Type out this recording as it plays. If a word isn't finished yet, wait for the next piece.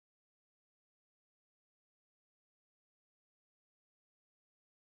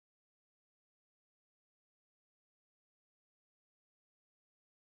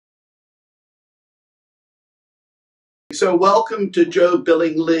so welcome to Joe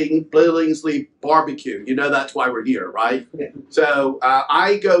Billingsley Barbecue. You know that's why we're here, right? Yeah. So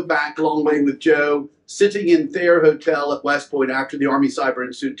I go back a long way with Joe, sitting in Thayer Hotel at West Point after the Army Cyber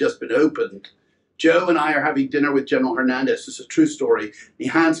Institute just been opened. Joe and I are having dinner with General Hernandez. This is a true story. He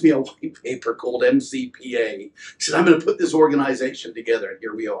hands me a white paper called MCPA. He said, I'm going to put this organization together, and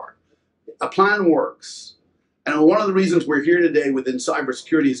here we are. A plan works. And one of the reasons we're here today within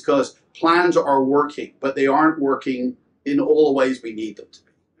cybersecurity is because plans are working, but they aren't working in all the ways we need them to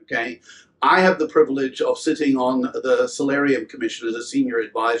be, okay? I have the privilege of sitting on the Solarium Commission as a senior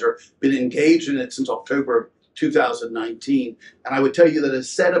advisor, been engaged in it since October 2019, and I would tell you that a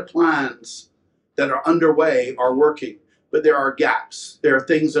set of plans that are underway are working, but there are gaps. There are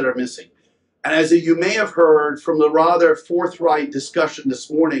things that are missing. And as you may have heard from the rather forthright discussion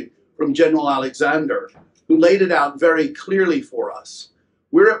this morning from General Alexander, who laid it out very clearly for us,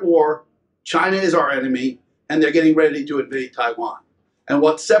 we're at war, China is our enemy, and they're getting ready to invade Taiwan. And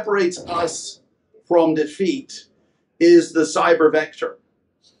what separates us from defeat is the cyber vector.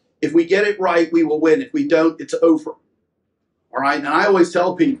 If we get it right, we will win. If we don't, it's over. All right, and I always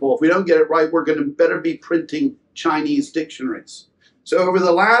tell people, if we don't get it right, we're going to better be printing Chinese dictionaries. So over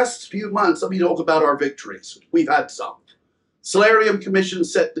the last few months, let me talk about our victories. We've had some. Solarium Commission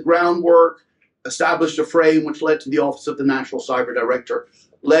set the groundwork, established a frame which led to the Office of the National Cyber Director,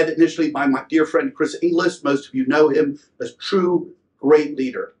 led initially by my dear friend Chris Inglis. Most of you know him as true great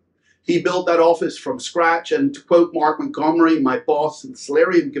leader. He built that office from scratch, and to quote Mark Montgomery, my boss in the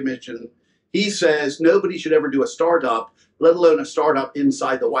Solarium Commission, he says nobody should ever do a startup, let alone a startup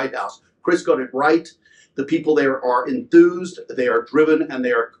inside the White House. Chris got it right. The people there are enthused, they are driven, and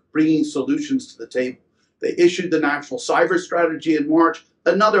they are bringing solutions to the table. They issued the National Cyber Strategy in March,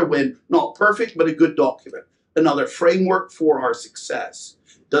 another win, not perfect, but a good document, another framework for our success.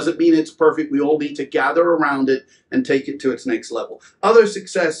 Doesn't mean it's perfect. We all need to gather around it and take it to its next level. Other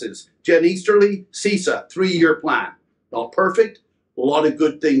successes, Jen Easterly, CISA, 3-year plan. Not perfect, a lot of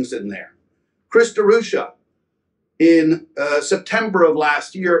good things in there. Chris DeRusha, in September of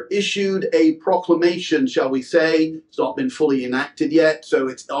last year, issued a proclamation, shall we say, it's not been fully enacted yet, so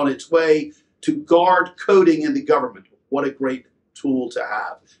it's on its way, to guard coding in the government. What a great tool to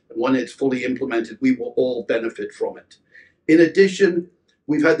have. And when it's fully implemented, we will all benefit from it. In addition,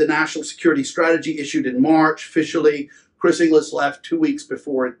 we've had the National Security Strategy issued in March officially. Chris Inglis left 2 weeks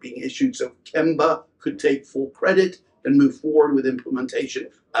before it being issued, so Kemba could take full credit and move forward with implementation.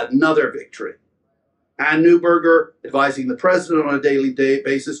 Another victory. Ann Neuberger, advising the president on a daily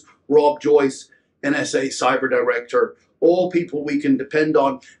basis. Rob Joyce, NSA Cyber Director. All people we can depend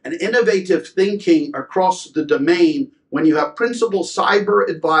on. And innovative thinking across the domain when you have principal cyber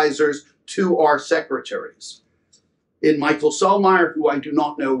advisors to our secretaries. In Michael Solmeyer, who I do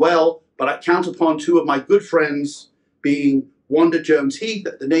not know well, but I count upon 2 of my good friends, being Wanda Jones-Heath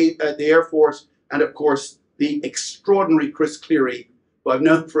at the Air Force, and of course, the extraordinary Chris Cleary, who I've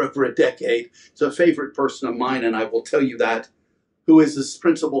known for over a decade. He's a favorite person of mine, and I will tell you that, who is this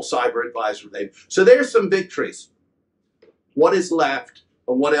principal cyber advisor. So there's some victories. What is left,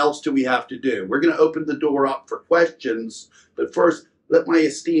 and what else do we have to do? We're going to open the door up for questions, but first, let my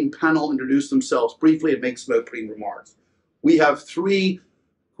esteemed panel introduce themselves briefly and make some opening remarks. We have 3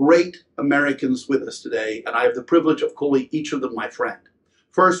 great Americans with us today, and I have the privilege of calling each of them my friend.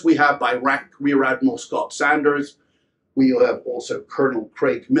 First, we have by rank Rear Admiral Scott Sanders. We have also Colonel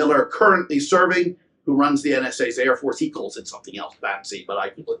Craig Miller, currently serving, who runs the NSA's Air Force. He calls it something else fancy, but I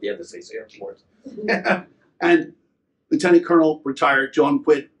call it the NSA's Air Force. And Lieutenant Colonel retired John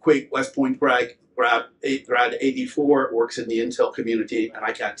Quigg, West Point grad 84, works in the intel community, and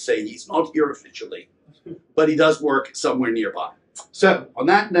I can't say he's not here officially, but he does work somewhere nearby. So, on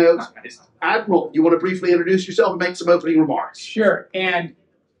that note, Admiral, you want to briefly introduce yourself and make some opening remarks? Sure, and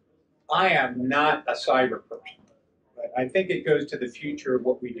I am not a cyber person, but I think it goes to the future of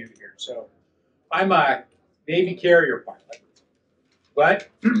what we do here. So, I'm a Navy carrier pilot, but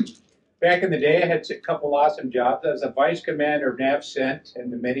back in the day, I had a couple awesome jobs. I was a vice commander of NavCent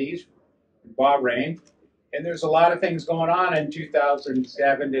in the Mideast, in Bahrain, and there's a lot of things going on in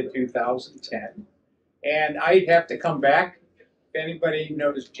 2007 to 2010, and I'd have to come back. If anybody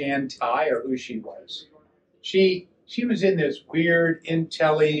knows Jan Tai or who she was, she was in this weird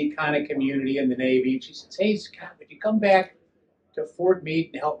intel-y kind of community in the Navy. She says, "Hey Scott, would you come back to Fort Meade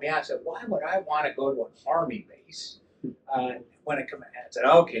and help me out?" I said, "Why would I want to go to an Army base when I come out?" I said,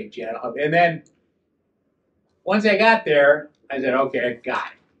 "Okay, Jen." And then once I got there, I said, "Okay, I got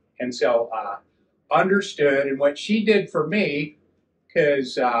it." And so understood, and what she did for me,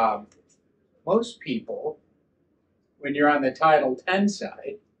 because most people, when you're on the Title 10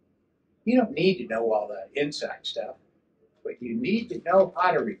 side, you don't need to know all the inside stuff. but you need to know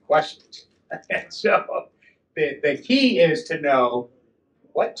how to request it. And so the key is to know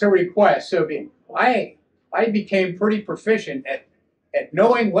what to request. So I became pretty proficient at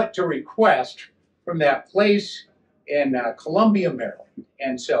knowing what to request from that place in Columbia, Maryland.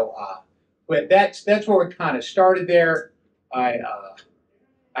 And so, but that's where we kind of started there.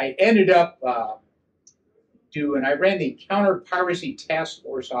 I ended up I ran the counter-piracy task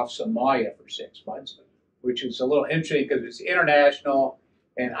force off Somalia for 6 months, which is a little interesting because it's international,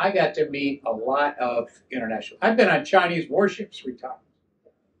 and I got to meet a lot of international. I've been on Chinese warships 3 times.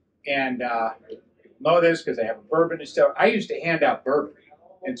 And know this because I have a bourbon and stuff. I used to hand out bourbon.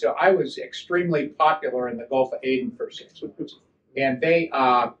 And so I was extremely popular in the Gulf of Aden for 6 months. And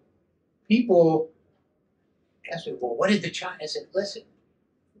people asked me, well, what did the Chinese? I said, listen,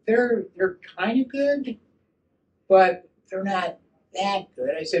 they're kind of good, but they're not that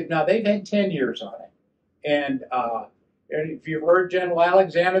good. I said, no, they've had 10 years on it. And if you heard General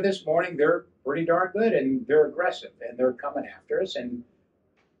Alexander this morning, they're pretty darn good, and they're aggressive, and they're coming after us. And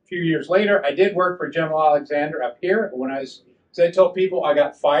a few years later, I did work for General Alexander up here. So I told people I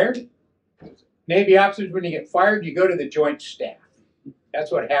got fired. Navy officers, when you get fired, you go to the Joint Staff.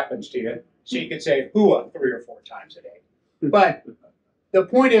 That's what happens to you. So you can say "hooah" 3 or 4 times a day. But the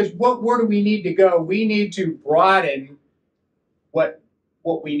point is, where do we need to go? We need to broaden what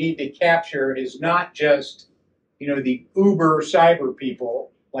we need to capture is not just, the uber cyber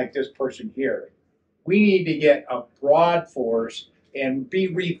people like this person here. We need to get a broad force and be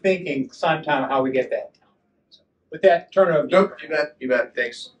rethinking sometime how we get that. So with that, turn it over. Nope, you bet.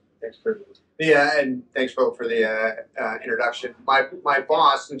 Thanks for and thanks, Philip, for the introduction. My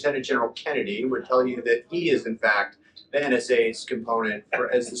boss, Lieutenant General Kennedy, would tell you that he is in fact the NSA's component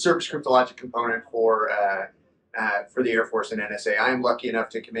as the service cryptologic component for the Air Force and NSA. I am lucky enough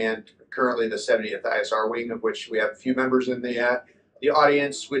to command currently the 70th ISR wing, of which we have a few members in the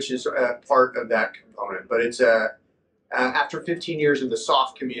audience, which is part of that component. But it's after 15 years in the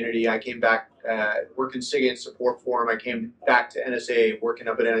SOF community, I came back working SIGINT support for him. I came back to NSA, working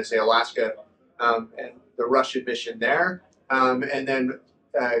up at NSA Alaska and the Russian mission there, and then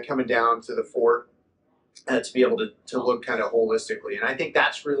coming down to the fort to be able to look kind of holistically. And I think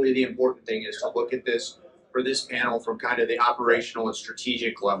that's really the important thing, is to look at this for this panel from kind of the operational and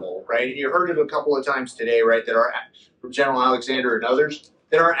strategic level, right? And you heard it a couple of times today, right, that from General Alexander and others,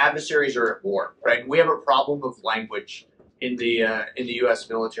 that our adversaries are at war, right? We have a problem of language in the U.S.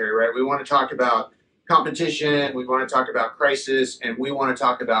 military, right? We want to talk about competition, we want to talk about crisis, and we want to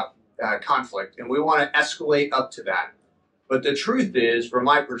talk about conflict, and we want to escalate up to that. But the truth is, from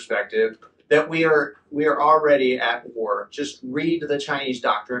my perspective, that we are already at war. Just read The Chinese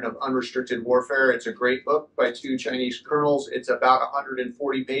Doctrine of Unrestricted Warfare. It's a great book by 2 Chinese colonels. It's about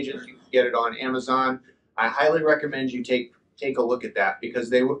 140 pages. You can get it on Amazon. I highly recommend you take a look at that, because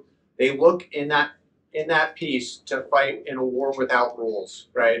they look in that piece to fight in a war without rules,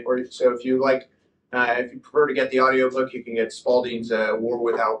 right? Or so if you prefer to get the audiobook, you can get Spaulding's War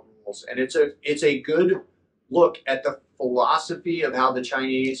Without Rules, and it's a good look at the philosophy of how the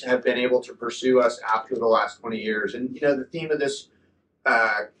Chinese have been able to pursue us after the last 20 years. And the theme of this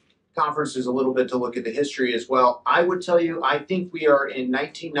conference is a little bit to look at the history as well. I would tell you, I think we are in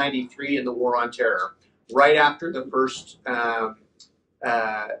 1993 in the War on Terror, right after the first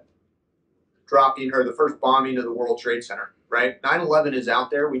dropping, or the first bombing of the World Trade Center, right? 9/11 is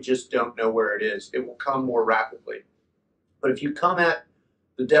out there. We just don't know where it is. It will come more rapidly. But if you come at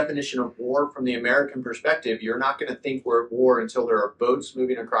the definition of war from the American perspective, you're not going to think we're at war until there are boats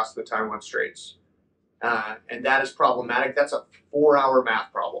moving across the Taiwan Straits. And that is problematic. That's a 4-hour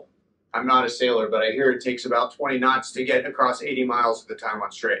math problem. I'm not a sailor, but I hear it takes about 20 knots to get across 80 miles of the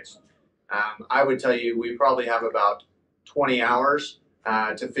Taiwan Straits. I would tell you we probably have about 20 hours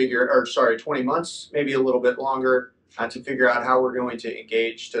 20 months, maybe a little bit longer, to figure out how we're going to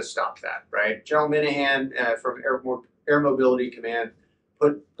engage to stop that, right? General Minahan from Air Mobility Command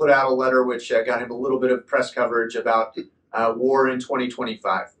put out a letter which got him a little bit of press coverage about war in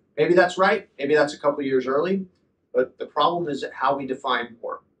 2025. Maybe that's right. Maybe that's a couple years early. But the problem is how we define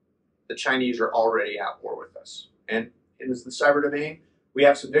war. The Chinese are already at war with us. And in the cyber domain, we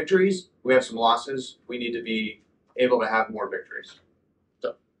have some victories. We have some losses. We need to be able to have more victories.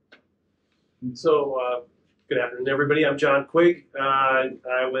 So good afternoon, everybody. I'm John Quigg.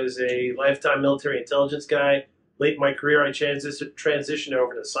 I was a lifetime military intelligence guy. Late in my career, I transitioned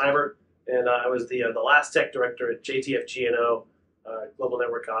over to cyber, and I was the last tech director at JTF GNO, Global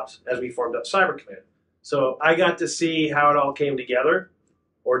Network Ops, as we formed up Cyber Command. So I got to see how it all came together,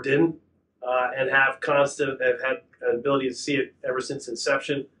 or didn't, and have had an ability to see it ever since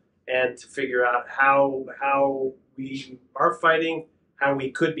inception. and to figure out how we are fighting, how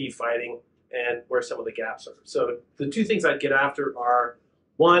we could be fighting, and where some of the gaps are. So the two things I'd get after are,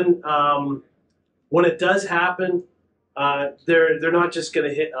 one, when it does happen, they're not just going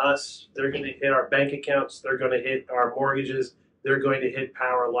to hit us. They're going to hit our bank accounts. They're going to hit our mortgages. They're going to hit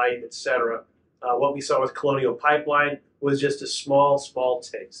power, light, etc. What we saw with Colonial Pipeline was just a small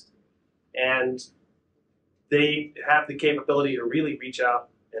taste. And they have the capability to really reach out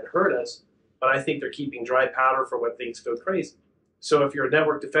and hurt us, but I think they're keeping dry powder for when things go crazy. So if you're a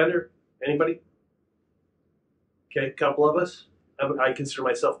network defender, anybody? Okay, a couple of us. I consider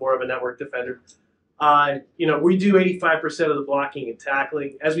myself more of a network defender. We do 85% of the blocking and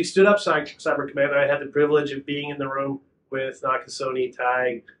tackling. As we stood up Cyber Command, I had the privilege of being in the room with Nakasone,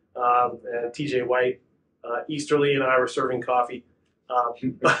 Tag, and TJ White. Easterly and I were serving coffee.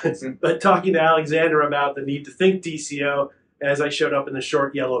 But talking to Alexander about the need to think DCO as I showed up in the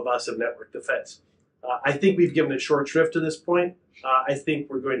short yellow bus of network defense. I think we've given it short shrift to this point. I think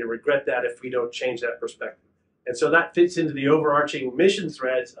we're going to regret that if we don't change that perspective. And so that fits into the overarching mission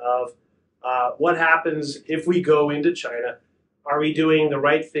threads of what happens if we go into China. Are we doing the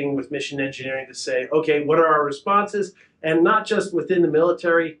right thing with mission engineering to say, okay, what are our responses? And not just within the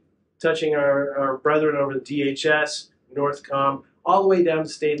military, touching our brethren over the DHS, Northcom, all the way down to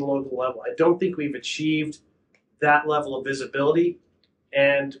state and local level. I don't think we've achieved that level of visibility.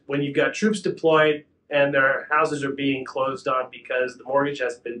 And when you've got troops deployed and their houses are being closed on because the mortgage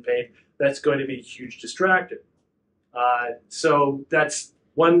hasn't been paid, that's going to be a huge distractor. So that's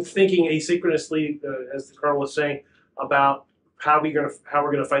one, thinking asynchronously, as the Colonel was saying, about how we're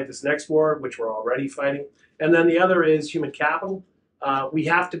going to fight this next war, which we're already fighting. And then the other is human capital. We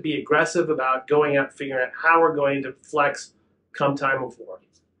have to be aggressive about going out and figuring out how we're going to flex come time of war.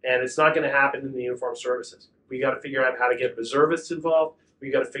 And it's not going to happen in the uniformed services. We got to figure out how to get reservists involved.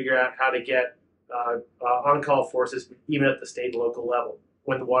 We got to figure out how to get on-call forces, even at the state and local level,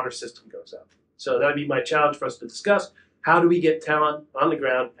 when the water system goes up. So that'd be my challenge for us to discuss. How do we get talent on the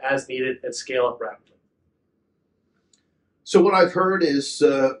ground as needed and scale up rapidly? So what I've heard is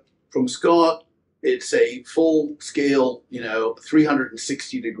from Scott, it's a full-scale,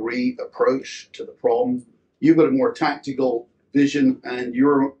 360-degree approach to the problem. You've got a more tactical vision, and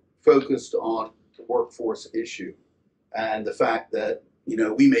you're focused on the workforce issue and the fact that,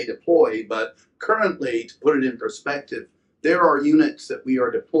 we may deploy, but currently, to put it in perspective, there are units that we are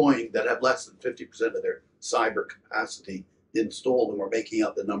deploying that have less than 50% of their cyber capacity installed, and we're making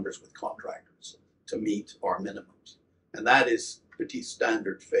up the numbers with contractors to meet our minimums. And that is pretty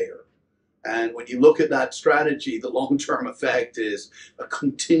standard fare. And when you look at that strategy, the long-term effect is a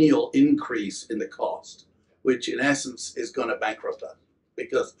continual increase in the cost, which in essence is going to bankrupt us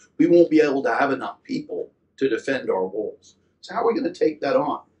because we won't be able to have enough people to defend our walls. So how are we going to take that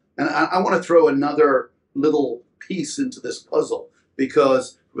on? And I want to throw another little piece into this puzzle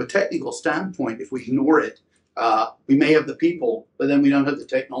because from a technical standpoint, if we ignore it, we may have the people, but then we don't have the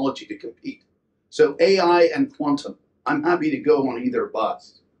technology to compete. So AI and quantum, I'm happy to go on either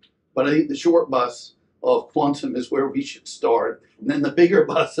bus. But I think the short bus of quantum is where we should start. And then the bigger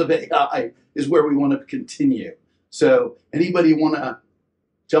bus of AI is where we want to continue. So anybody want to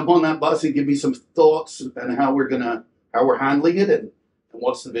jump on that bus and give me some thoughts on how we're handling it and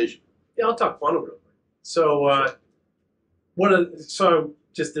what's the vision? Yeah, I'll talk quantum real quick. So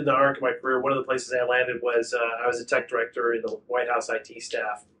just in the arc of my career, one of the places I landed was I was a tech director in the White House IT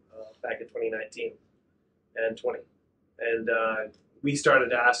staff back in 2019 and 20. And we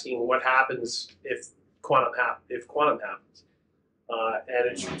started asking what happens if quantum happens.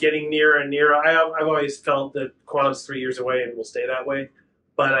 And it's getting nearer and nearer. I've always felt that quantum's 3 years away and will stay that way.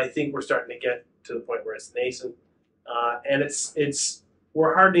 But I think we're starting to get to the point where it's nascent. And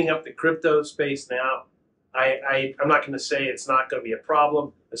we're hardening up the crypto space now. I'm not going to say it's not going to be a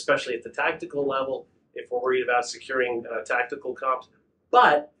problem, especially at the tactical level, if we're worried about securing tactical comps.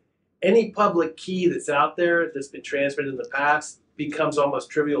 But any public key that's out there that's been transferred in the past becomes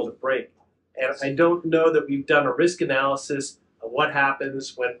almost trivial to break. And I don't know that we've done a risk analysis of what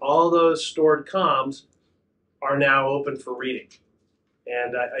happens when all those stored comms are now open for reading.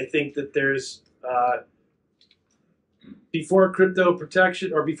 And I think that there's, before crypto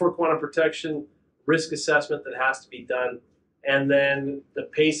protection or before quantum protection, risk assessment that has to be done. And then the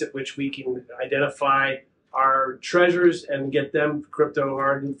pace at which we can identify our treasures and get them crypto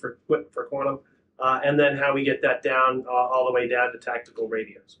hardened for quantum, and then how we get that down all the way down to tactical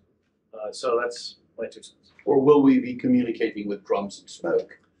radios. So that's my 2 cents. Or will we be communicating with drums and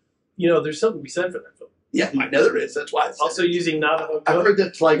smoke? There's something to be said for that, Phil. Yeah, I know there is. That's why I said also using Navajo code. I heard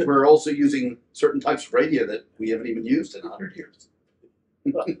that's like we're also using certain types of radio that we haven't even used in 100 years.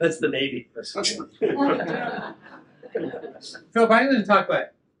 Well, that's the Navy. Philip, I'm going to talk about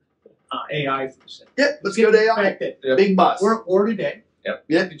AI for a second. Yeah, let's go to The AI. fact that Big bus. we're today. Yep.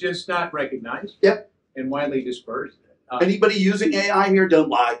 Yep. It's just not recognized. Yep. And widely dispersed. Anybody using AI here, don't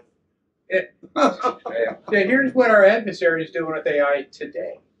lie. So here's what our adversary is doing with AI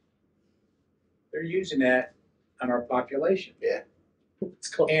today. They're using that on our population. Yeah. It's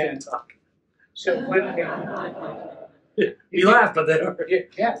called And- TikTok. So when You laugh, but they are.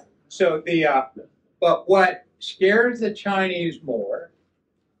 yeah. So but what scares the Chinese more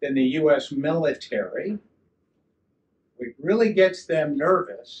than the U.S. military, what really gets them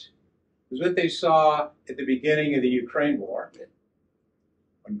nervous, is what they saw at the beginning of the Ukraine war,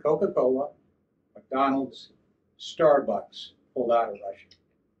 when Coca-Cola, McDonald's, Starbucks pulled out of Russia.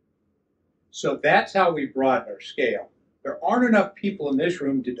 So that's how we broaden our scale. There aren't enough people in this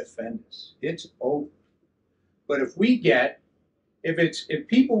room to defend us. It's over. But if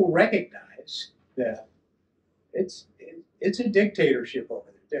people will recognize that it's a dictatorship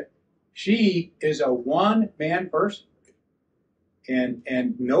over there. She is a one-man person. And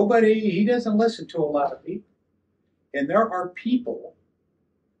he doesn't listen to a lot of people. And there are people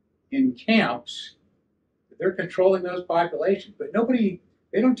in camps that they're controlling those populations, but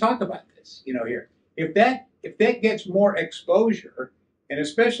they don't talk about this, here. If that gets more exposure, and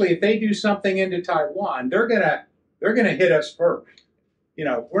especially if they do something into Taiwan, they're gonna hit us first.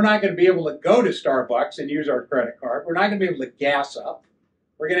 We're not gonna be able to go to Starbucks and use our credit card. We're not gonna be able to gas up.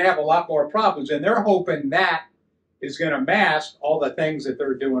 We're gonna have a lot more problems, and they're hoping that is gonna mask all the things that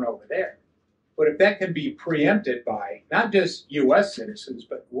they're doing over there. But if that can be preempted by not just U.S. citizens,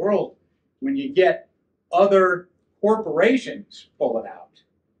 but the world, when you get other corporations pulling out,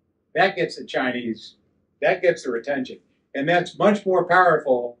 that gets the Chinese, that gets their attention. And that's much more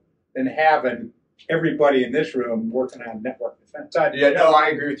powerful than having everybody in this room working on network defense. Yeah, no, I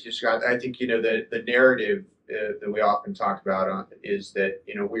agree with you, Scott. I think, the narrative that we often talk about is that,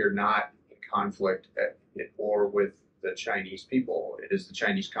 we are not in conflict at war with the Chinese people. It is the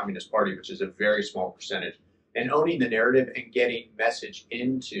Chinese Communist Party, which is a very small percentage. And owning the narrative and getting message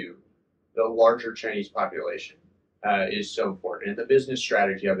into the larger Chinese population is so important. And the business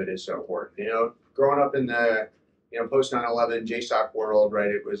strategy of it is so important. Growing up in the post 9/11 JSOC world,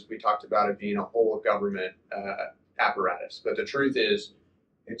 right? We talked about it being a whole of government apparatus. But the truth is,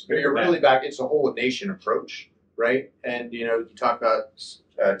 it's really back. It's a whole of nation approach, right? And you talk about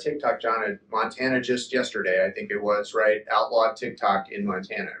TikTok, John, in Montana just yesterday, I think it was, right? Outlawed TikTok in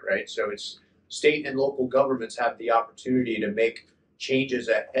Montana, right? So it's state and local governments have the opportunity to make changes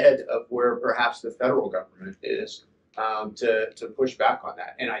ahead of where perhaps the federal government is to push back on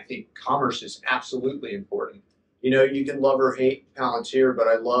that. And I think commerce is absolutely important. You can love or hate Palantir, but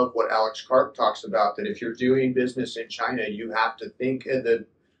I love what Alex Karp talks about, that if you're doing business in China, you have to think,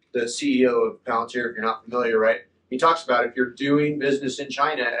 the CEO of Palantir, if you're not familiar, right? He talks about if you're doing business in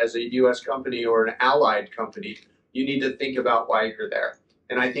China as a U.S. company or an allied company, you need to think about why you're there.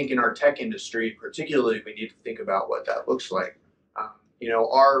 And I think in our tech industry, particularly, we need to think about what that looks like.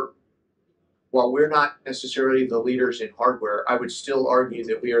 While we're not necessarily the leaders in hardware, I would still argue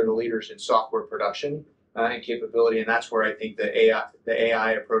that we are the leaders in software production and capability. And that's where I think the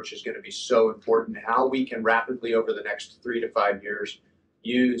AI approach is going to be so important. How we can rapidly, over the next 3 to 5 years,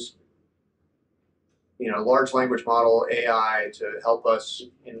 use large language model AI to help us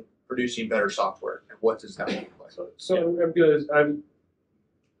in producing better software. And what does that look like? So I'm good.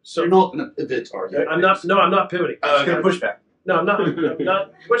 You're not going to pivot, are you? I'm not pivoting. It's going to push back. No, I'm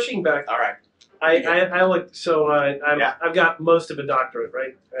not pushing back. All right. I've got most of a doctorate,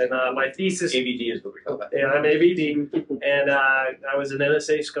 right? And my thesis. ABD is what we call that. Yeah, I'm ABD, and I was an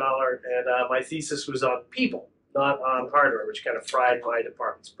NSA scholar, and my thesis was on people, not on hardware, which kind of fried my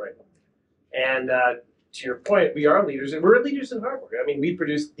department's brain. And to your point, we are leaders, and we're leaders in hardware. I mean, we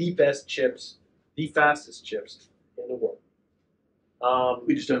produce the best chips, the fastest chips in the world.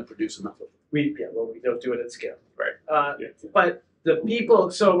 We just don't produce enough of them. We don't do it at scale. Right. But the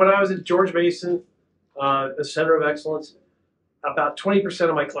people, so when I was at George Mason, the Center of Excellence, about 20%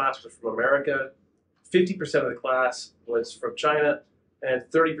 of my class was from America, 50% of the class was from China, and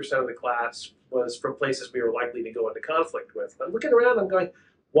 30% of the class was from places we were likely to go into conflict with. I'm looking around, I'm going,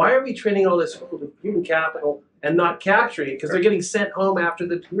 why are we training all this human capital and not capturing it? Because they're getting sent home after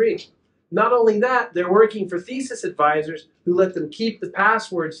the degree. Not only that, they're working for thesis advisors who let them keep the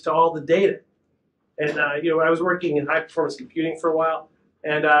passwords to all the data. And I was working in high performance computing for a while,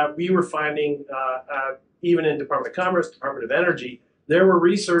 and we were finding, even in Department of Commerce, Department of Energy, there were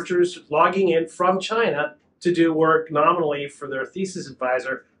researchers logging in from China to do work nominally for their thesis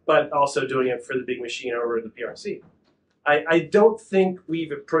advisor, but also doing it for the big machine over at the PRC. I don't think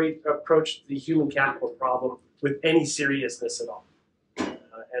we've approached the human capital problem with any seriousness at all.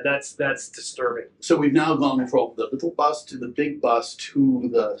 And that's disturbing. So we've now gone from the little bus to the big bus to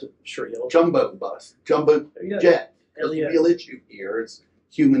the jumbo bus, jumbo jet. That's the real issue here is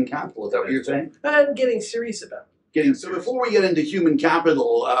human capital. Is that what you're saying? I'm getting serious about it. So before we get into human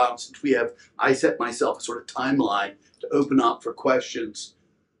capital, since I set myself a sort of timeline to open up for questions.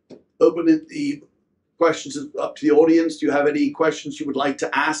 The questions up to the audience. Do you have any questions you would like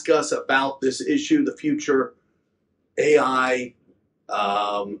to ask us about this issue, the future AI,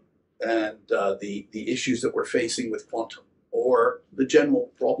 and the issues that we're facing with quantum, or the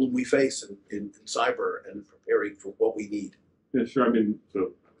general problem we face in cyber and preparing for what we need? Yeah, sure. I mean,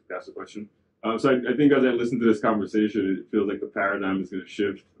 so that's the question. So I think as I listen to this conversation, it feels like the paradigm is going to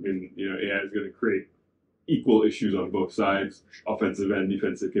shift. I mean, AI is going to create equal issues on both sides, offensive and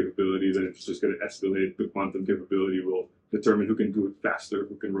defensive capabilities, and it's just going to escalate. The quantum capability will determine who can do it faster,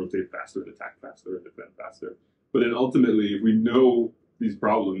 who can rotate faster, and attack faster, and defend faster. But then ultimately, if we know these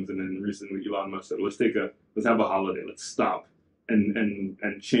problems, and then recently Elon Musk said, let's have a holiday, let's stop and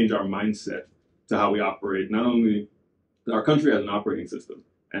change our mindset to how we operate. Not only our country has an operating system,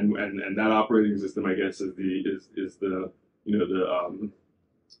 and that operating system, I guess, is the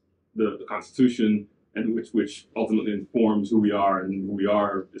Constitution, and which ultimately informs who we are, and who we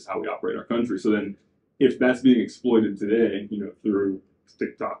are is how we operate our country. So then, if that's being exploited today, through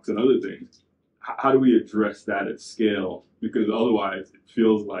TikToks and other things, how do we address that at scale? Because otherwise, it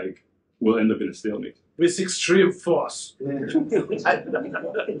feels like we'll end up in a stalemate. With extreme force. So can I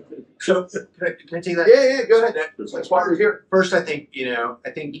take that? Yeah, go ahead. That's why we're here. First, I think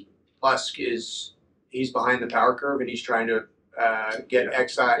Musk he's behind the power curve, and he's trying to get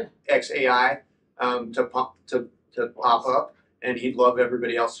XAI to pop up, and he'd love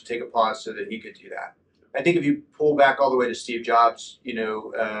everybody else to take a pause so that he could do that. I think if you pull back all the way to Steve Jobs,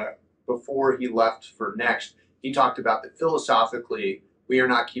 before he left for Next, he talked about that philosophically we are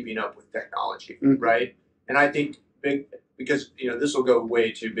not keeping up with technology, right? And I think because this will go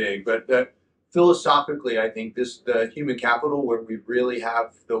way too big, but philosophically, I think the human capital where we really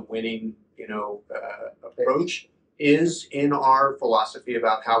have the winning approach is in our philosophy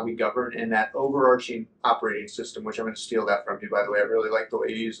about how we govern in that overarching operating system, which I'm going to steal that from you, by the way. I really like the way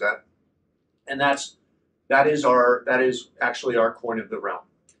you use that. And that is actually our coin of the realm,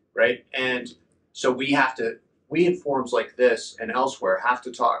 right? And so we in forums like this and elsewhere have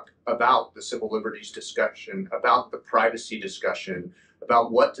to talk about the civil liberties discussion, about the privacy discussion,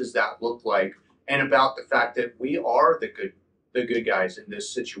 about what does that look like, and about the fact that we are the good guys in this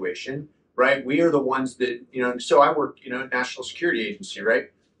situation. Right, we are the ones that So I work, National Security Agency,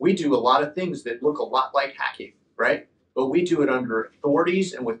 right? We do a lot of things that look a lot like hacking, right? But we do it under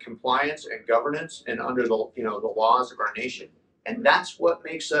authorities and with compliance and governance and under the the laws of our nation, and that's what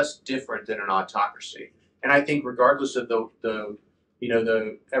makes us different than an autocracy. And I think regardless of the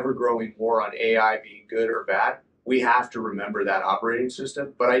ever-growing war on AI being good or bad, we have to remember that operating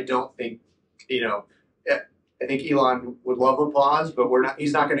system. But I don't think I think Elon would love a pause, but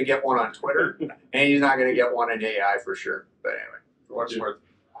he's not going to get one on Twitter, and he's not going to get one in AI for sure. But anyway, for what's worth.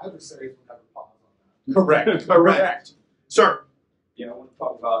 I would say we have a pause on that. Correct. Sir. Yeah, I want to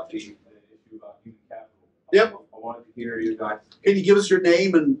talk about the issue about human capital. Yep. I wanted to hear you guys. Can you give us your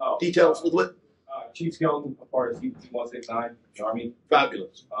name and details a little bit? Chief Skeleton, a part of CP-169, the Army.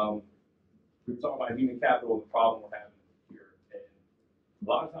 Fabulous. We were talking about human capital and the problem we're having here. And a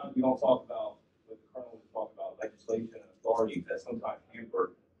lot of times we don't talk about what the Colonel was talking about, legislation and authorities that sometimes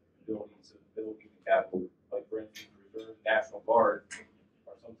hamper the ability to build human capital. Like, for instance, the Reserve National Guard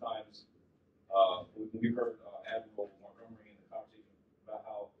are sometimes, we heard Admiral Montgomery in the conversation about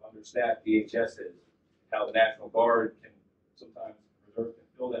how understaffed DHS is, how the National Guard can sometimes, Reserve can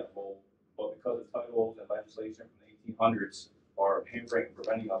fill that role, but because of titles and legislation from the 1800s are hampering and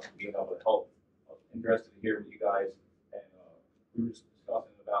preventing us from being able to help. I was interested to hear what you guys, and we were just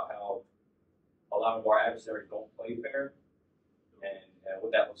discussing about how a lot of our adversaries don't play fair, and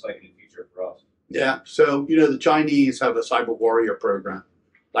what that looks like in the future for us. Yeah, so the Chinese have a cyber warrior program.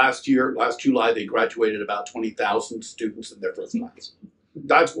 Last July, they graduated about 20,000 students in their first class.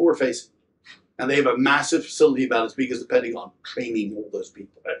 That's what we're facing. And they have a massive facility about as big as the Pentagon training all those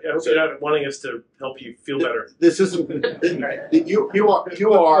people. I hope you're not wanting us to help you feel better. This isn't. You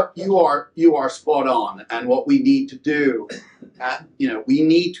are spot on. And what we need to do, we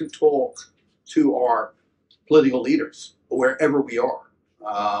need to talk to our political leaders wherever we are,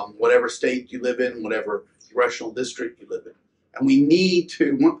 whatever state you live in, whatever congressional district you live in, and we need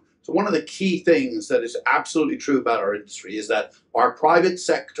to. So one of the key things that is absolutely true about our industry is that our private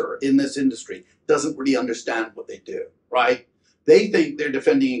sector in this industry doesn't really understand what they do. right? They think they're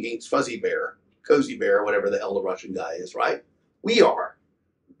defending against Fuzzy Bear, Cozy Bear, whatever the hell the Russian guy is, right? We are.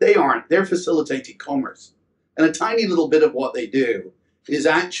 They aren't. They're facilitating commerce. And a tiny little bit of what they do is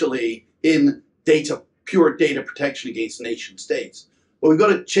actually in pure data protection against nation states. But we've got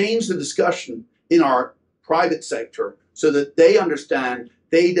to change the discussion in our private sector so that they understand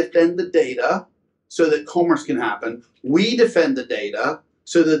they defend the data so that commerce can happen. We defend the data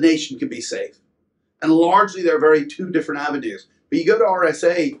so the nation can be safe. And largely they're very two different avenues. But you go to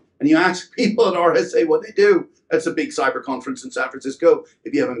RSA and you ask people at RSA what they do. That's a big cyber conference in San Francisco.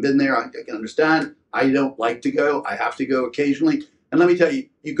 If you haven't been there, I can understand. I don't like to go. I have to go occasionally. And let me tell you,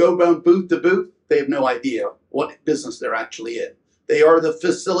 you go around booth to booth, they have no idea what business they're actually in. They are the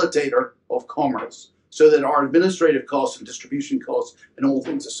facilitator of commerce so that our administrative costs and distribution costs and all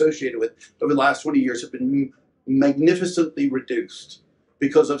things associated with over the last 20 years have been magnificently reduced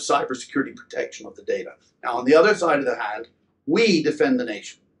because of cybersecurity protection of the data. Now, on the other side of the hand, we defend the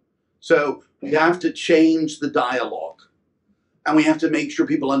nation. So we have to change the dialogue and we have to make sure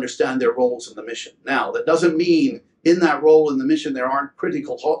people understand their roles in the mission. Now, that doesn't mean in that role in the mission there aren't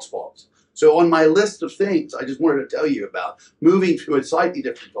critical hotspots. So on my list of things I just wanted to tell you about, moving to a slightly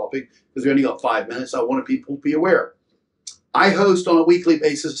different topic, because we only got 5 minutes, I want people to be aware. I host on a weekly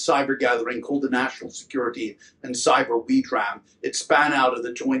basis a cyber gathering called the National Security and Cyber WeDram. It span out of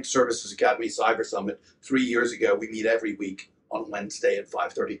the Joint Services Academy Cyber Summit 3 years ago. We meet every week on Wednesday at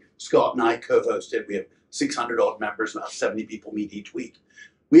 5:30. Scott and I co-hosted. We have 600 odd members, about 70 people meet each week.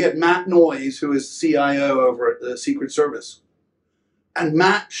 We had Matt Noyes, who is CIO over at the Secret Service. And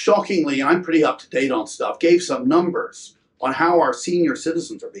Matt, shockingly, and I'm pretty up to date on stuff, gave some numbers on how our senior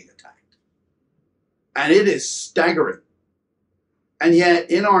citizens are being attacked. And it is staggering. And yet,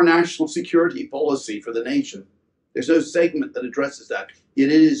 in our national security policy for the nation, there's no segment that addresses that.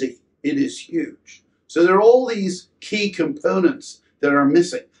 Yet it is huge. So there are all these key components that are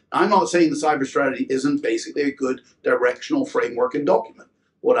missing. I'm not saying the cyber strategy isn't basically a good directional framework and document.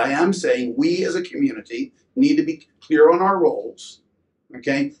 What I am saying, we as a community need to be clear on our roles,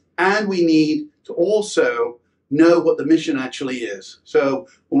 okay? And we need to also know what the mission actually is. So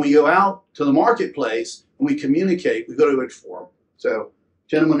when we go out to the marketplace and we communicate, we've got to inform. So,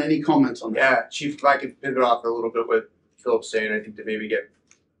 gentlemen, any comments on that? Yeah, Chief, if I could pivot off a little bit what Philip's saying, I think to maybe get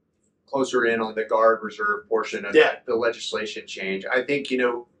closer in on the Guard Reserve portion of the legislation change. I think, you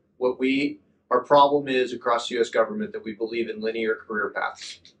know, our problem is across the U.S. government that we believe in linear career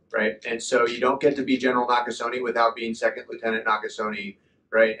paths, right? And so you don't get to be General Nakasone without being Second Lieutenant Nakasone,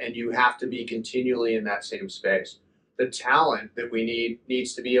 right? And you have to be continually in that same space. The talent that we need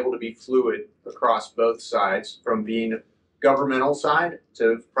needs to be able to be fluid across both sides, from being governmental side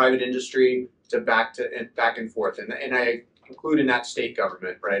to private industry to back and forth. And I include in that state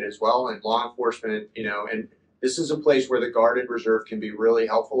government, right, as well, and law enforcement, you know, and this is a place where the Guard and Reserve can be really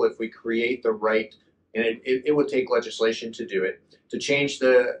helpful if we create the right, and it would take legislation to do it, to change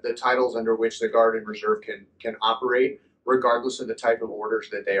the titles under which the Guard and Reserve can operate, regardless of the type of orders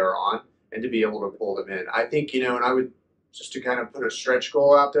that they are on, and to be able to pull them in. I think, you know, and I would, just to kind of put a stretch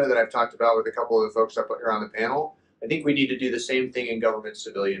goal out there that I've talked about with a couple of the folks I put here on the panel, I think we need to do the same thing in government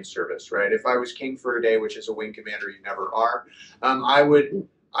civilian service, right? If I was king for a day, which is a wing commander, you never are, I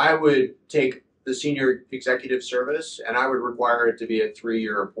would take the senior executive service and I would require it to be a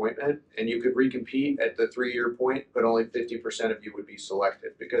 3-year appointment, and you could recompete at the 3-year point, but only 50% of you would be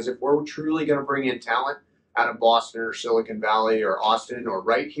selected. Because if we're truly going to bring in talent out of Boston or Silicon Valley or Austin or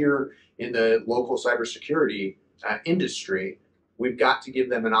right here in the local cybersecurity industry, we've got to give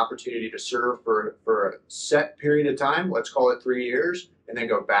them an opportunity to serve for a set period of time, let's call it 3 years, and then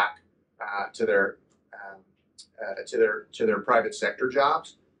go back to their private sector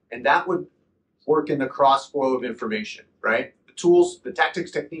jobs. And that would work in the cross flow of information, right? The tools, the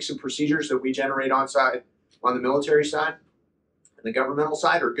tactics, techniques, and procedures that we generate on the military side and the governmental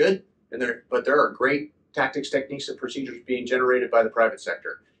side are good, but there are great tactics, techniques, and procedures being generated by the private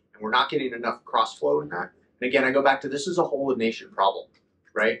sector, and we're not getting enough cross flow in that. And again, I go back to, this is a whole of nation problem,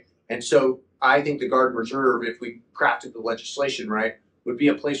 right? And so I think the Guard and Reserve, if we crafted the legislation right, would be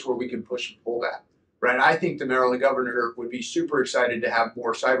a place where we can push and pull that, right? I think the Maryland governor would be super excited to have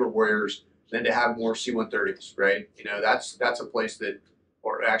more cyber warriors than to have more C-130s, right? You know, that's a place that,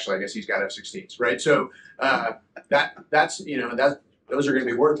 or actually, I guess he's got F-16s, right? So that's you know, those are going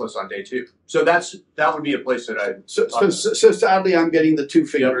to be worthless on day 2. So that would be a place that I. So sadly, I'm getting the 2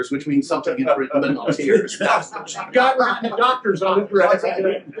 fingers, which means something in written, but not tears. Got the doctors on it, right?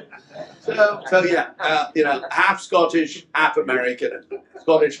 So yeah, you know, half Scottish, half American.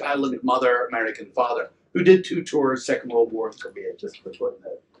 Scottish Highland mother, American father, who did 2 tours, Second World War in Korea, just for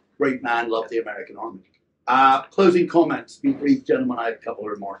footnote. Great man, loved the American Army. Closing comments. Be brief, gentlemen. I have a couple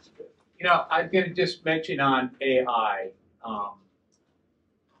of remarks. You know, I'm going to just mention on AI,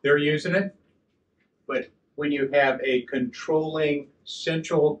 they're using it, but when you have a controlling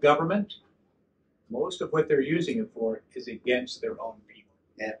central government, most of what they're using it for is against their own people.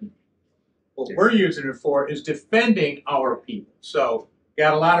 And what we're using it for is defending our people. So,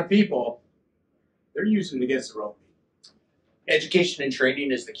 got a lot of people, they're using it against their own people. Education and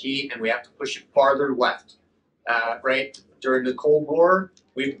training is the key, and we have to push it farther left. Right? During the Cold War,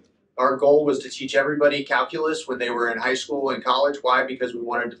 our goal was to teach everybody calculus when they were in high school and college. Why? Because we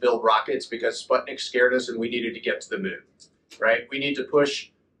wanted to build rockets, because Sputnik scared us and we needed to get to the moon. Right? We need to push,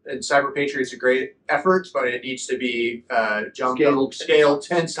 and Cyber Patriot's a great effort, but it needs to be scaled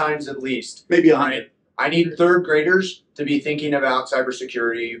 10 times at least. Maybe 100. I need third graders to be thinking about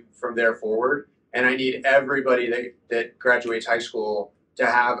cybersecurity from there forward, and I need everybody that graduates high school to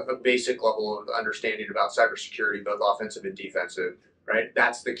have a basic level of understanding about cybersecurity, both offensive and defensive. Right,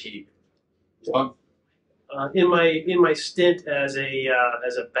 that's the key. In my stint as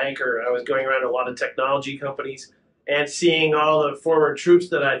a banker, I was going around a lot of technology companies and seeing all the former troops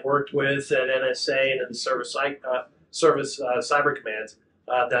that I'd worked with at NSA and in service cyber commands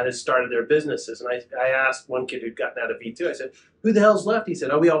that had started their businesses. And I asked one kid who'd gotten out of V2, I said, "Who the hell's left?" He said,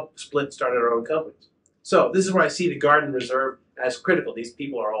 "Oh, we all split and started our own companies." So this is where I see the Guard and Reserve as critical. These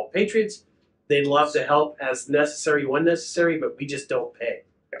people are all patriots. They'd love to help as necessary when necessary, but we just don't pay.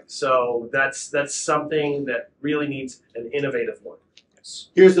 So that's something that really needs an innovative one.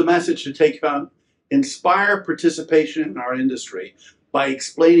 Here's the message to take home. Inspire participation in our industry by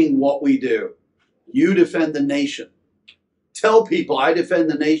explaining what we do. You defend the nation. Tell people, I defend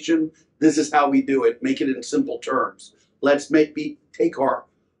the nation. This is how we do it. Make it in simple terms. Let's take the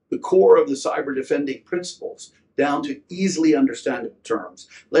core of the cyber defending principles down to easily understandable terms.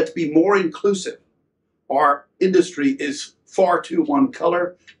 Let's be more inclusive. Our industry is far too one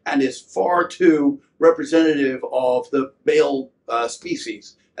color and is far too representative of the male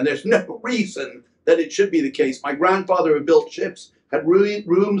species. And there's no reason that it should be the case. My grandfather, who built ships, had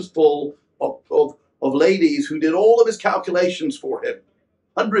rooms full of ladies who did all of his calculations for him,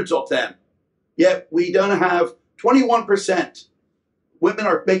 hundreds of them. Yet we don't have 21%.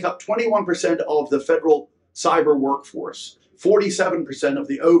 Women make up 21% of the federal cyber workforce, 47% of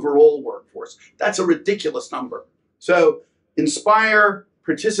the overall workforce. That's a ridiculous number. So inspire,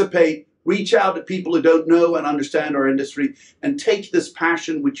 participate, reach out to people who don't know and understand our industry, and take this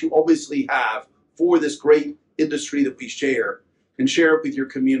passion, which you obviously have, for this great industry that we share, and share it with your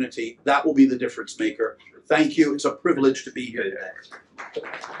community. That will be the difference maker. Thank you. It's a privilege to be here today.